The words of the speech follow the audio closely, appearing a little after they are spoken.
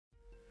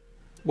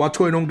What's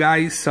going on,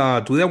 guys?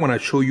 Today I want to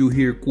show you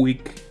here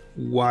quick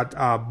what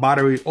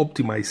battery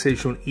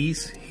optimization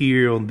is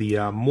here on the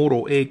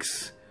MOTO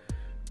X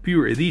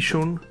Pure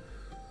Edition.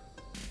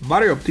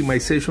 Battery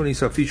optimization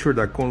is a feature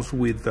that comes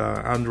with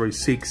Android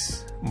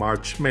 6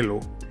 Marshmallow,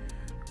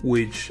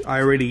 which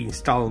I already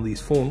installed on this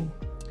phone.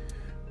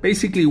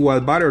 Basically,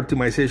 what battery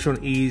optimization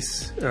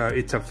is,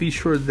 it's a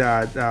feature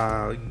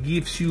that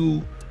gives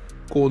you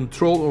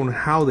control on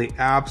how the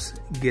apps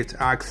get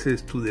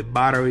access to the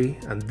battery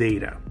and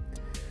data.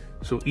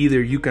 So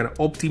either you can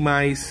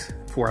optimize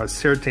for a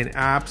certain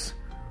apps,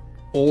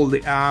 all the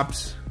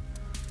apps,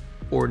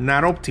 or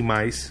not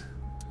optimize.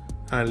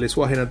 And let's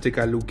go ahead and take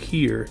a look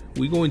here.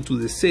 We go into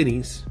the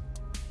settings,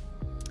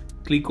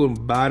 click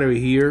on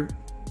battery here,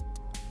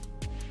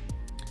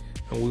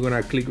 and we're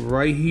gonna click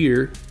right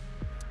here,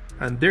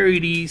 and there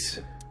it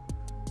is,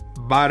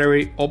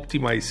 battery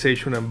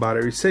optimization and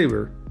battery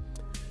saver.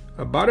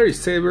 A battery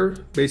saver,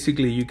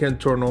 basically you can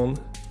turn on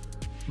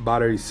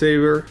battery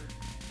saver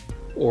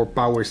or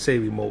power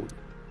saving mode.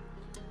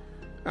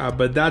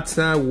 But that's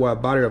not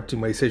what battery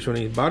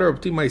optimization is. Battery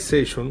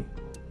optimization,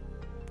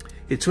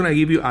 it's gonna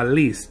give you a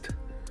list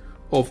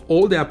of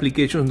all the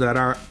applications that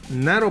are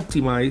not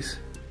optimized,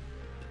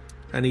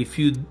 and if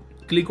you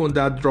click on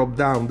that drop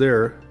down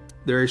there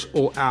is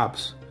all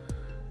apps.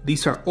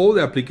 These are all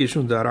the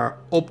applications that are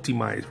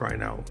optimized right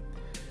now.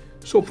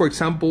 So for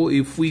example,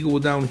 if we go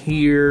down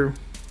here,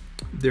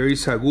 there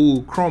is a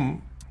Google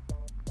Chrome.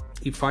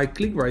 If I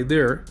click right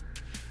there,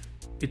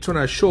 it's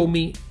gonna show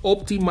me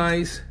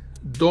optimize,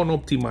 don't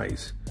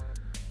optimize.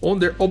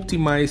 Under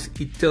optimize,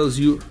 it tells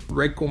you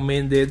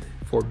recommended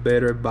for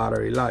better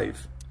battery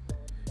life.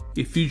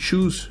 If you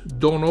choose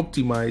don't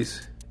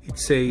optimize, it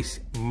says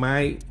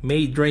may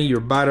drain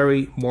your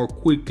battery more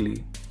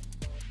quickly.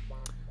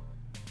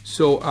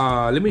 So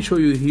let me show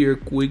you here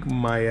quick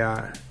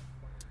my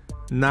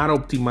not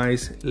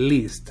optimized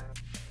list.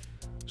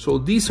 So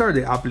these are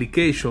the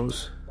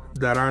applications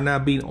that are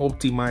not being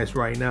optimized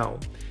right now.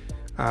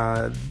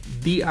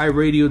 DI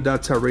radio,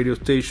 that's a radio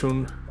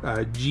station.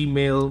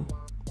 Gmail,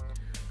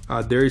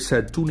 there is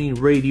a tuning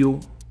radio,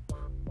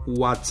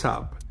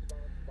 WhatsApp.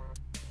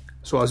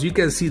 So as you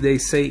can see, they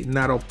say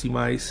not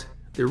optimized.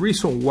 The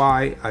reason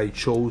why I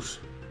chose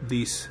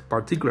these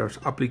particular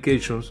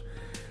applications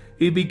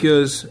is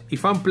because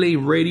if I'm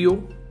playing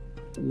radio,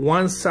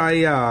 once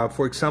I,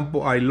 for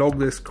example, I lock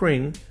the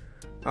screen,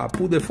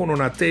 put the phone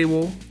on a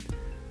table,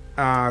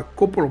 a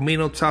couple of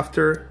minutes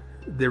after,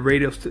 the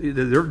radio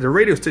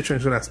station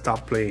is gonna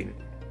stop playing,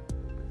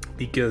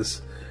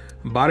 because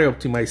battery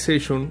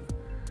optimization,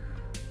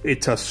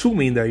 it's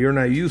assuming that you're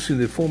not using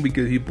the phone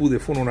because you put the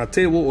phone on a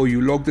table or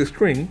you lock the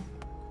screen,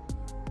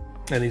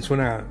 and it's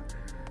gonna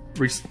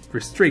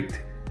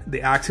restrict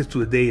the access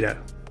to the data.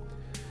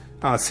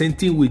 Same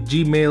thing with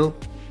Gmail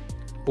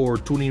or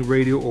tuning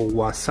radio or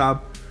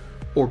WhatsApp,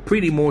 or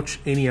pretty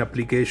much any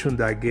application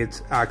that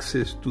gets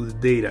access to the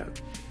data.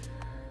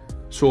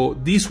 So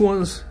these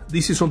ones,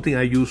 this is something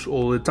I use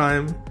all the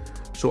time,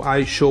 so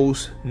I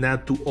chose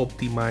not to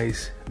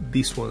optimize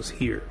these ones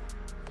here.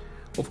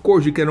 Of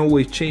course, you can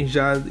always change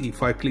that.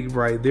 If I click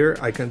right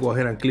there, I can go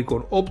ahead and click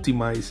on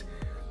optimize.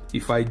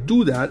 If I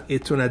do that,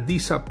 it's gonna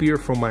disappear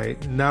from my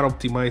not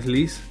optimized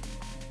list.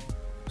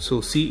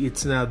 So see,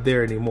 it's not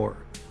there anymore.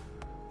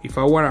 If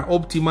I wanna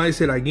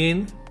optimize it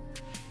again,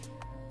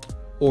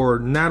 or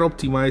not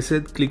optimize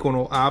it, click on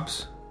all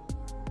apps,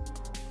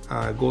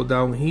 go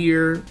down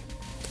here,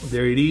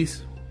 there it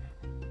is.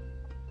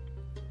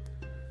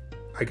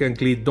 I can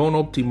click don't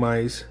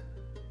optimize,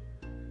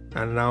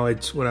 and now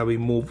it's gonna be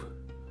moved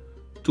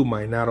to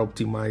my not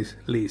optimized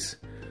list.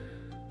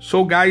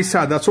 So guys,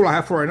 that's all I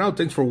have for right now.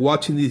 Thanks for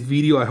watching this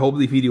video. I hope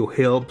the video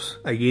helps.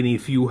 Again,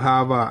 if you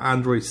have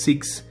Android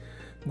 6,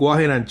 go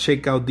ahead and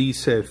check out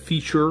this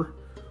feature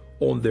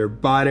on their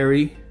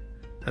battery,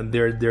 and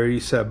there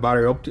is a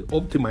battery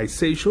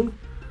optimization.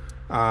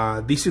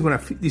 This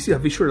is a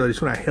feature that is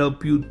gonna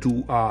help you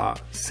to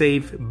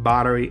save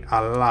battery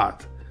a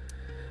lot.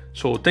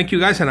 So thank you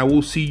guys, and I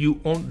will see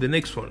you on the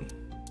next one.